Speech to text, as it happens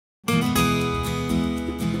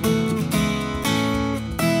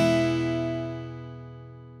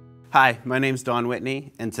Hi, my name's Don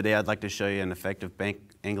Whitney, and today I'd like to show you an effective bank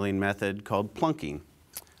angling method called plunking.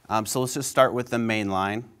 So let's just start with the main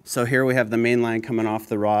line. So here we have the main line coming off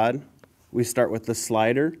the rod. We start with the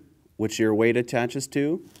slider, which your weight attaches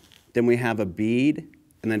to. Then we have a bead,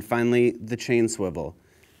 and then finally the chain swivel.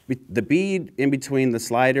 The bead in between the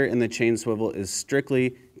slider and the chain swivel is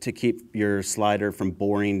strictly to keep your slider from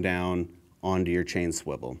boring down onto your chain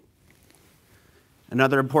swivel.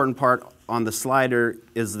 Another important part on the slider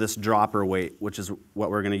is this dropper weight, which is what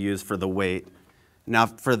we're going to use for the weight. Now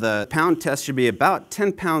for the pound test should be about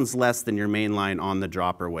 10 pounds less than your main line on the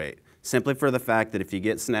dropper weight, simply for the fact that if you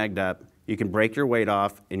get snagged up, you can break your weight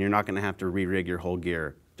off and you're not going to have to re-rig your whole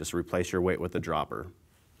gear. Just replace your weight with the dropper.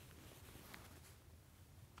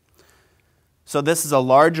 So this is a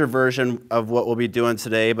larger version of what we'll be doing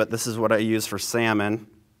today, but this is what I use for salmon.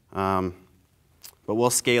 But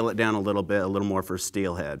we'll scale it down a little bit, a little more for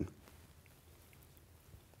steelhead.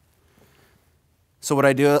 So what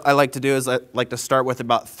I like to do is I like to start with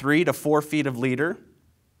about 3 to 4 feet of leader.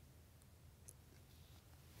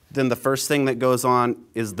 Then the first thing that goes on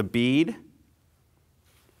is the bead.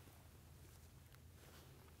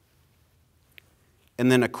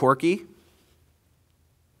 And then a corky.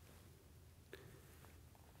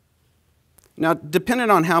 Now,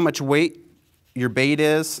 depending on how much weight your bait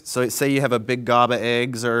is, so say you have a big gob of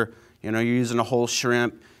eggs or you're using a whole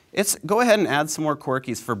shrimp, go ahead and add some more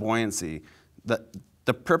corkies for buoyancy.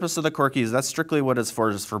 The purpose of the corkies, that's strictly what it's for,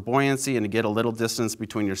 is for buoyancy and to get a little distance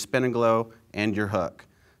between your spin and glow and your hook.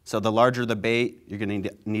 So the larger the bait, you're going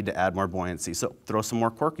to need to add more buoyancy. So throw some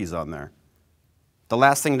more corkies on there. The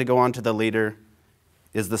last thing to go onto the leader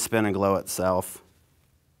is the spin and glow itself.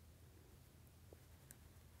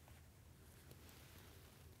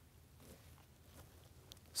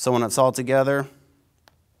 So when it's all together,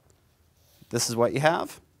 this is what you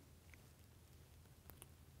have.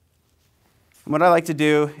 And what I like to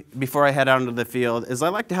do before I head out into the field is I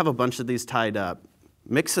like to have a bunch of these tied up.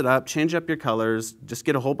 Mix it up, change up your colors, just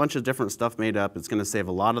get a whole bunch of different stuff made up. It's going to save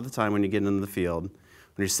a lot of the time when you get into the field. When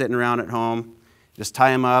you're sitting around at home, just tie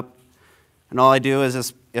them up. And all I do is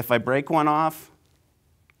just, if I break one off,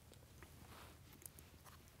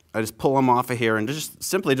 I just pull them off of here and just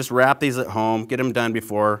simply wrap these at home, get them done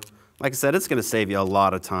before. Like I said, it's going to save you a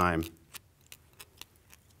lot of time.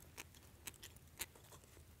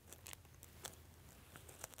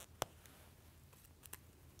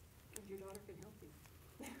 Your daughter can help you.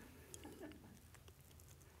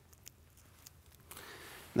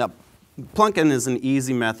 Now, plunking is an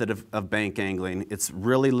easy method of bank angling. It's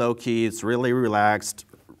really low key, it's really relaxed,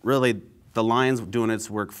 really the line's doing its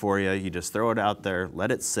work for you. You just throw it out there,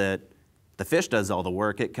 let it sit. The fish does all the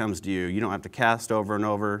work, it comes to you. You don't have to cast over and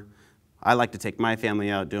over. I like to take my family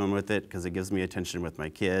out doing with it because it gives me attention with my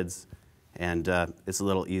kids, and it's a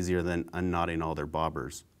little easier than unknotting all their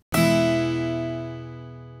bobbers.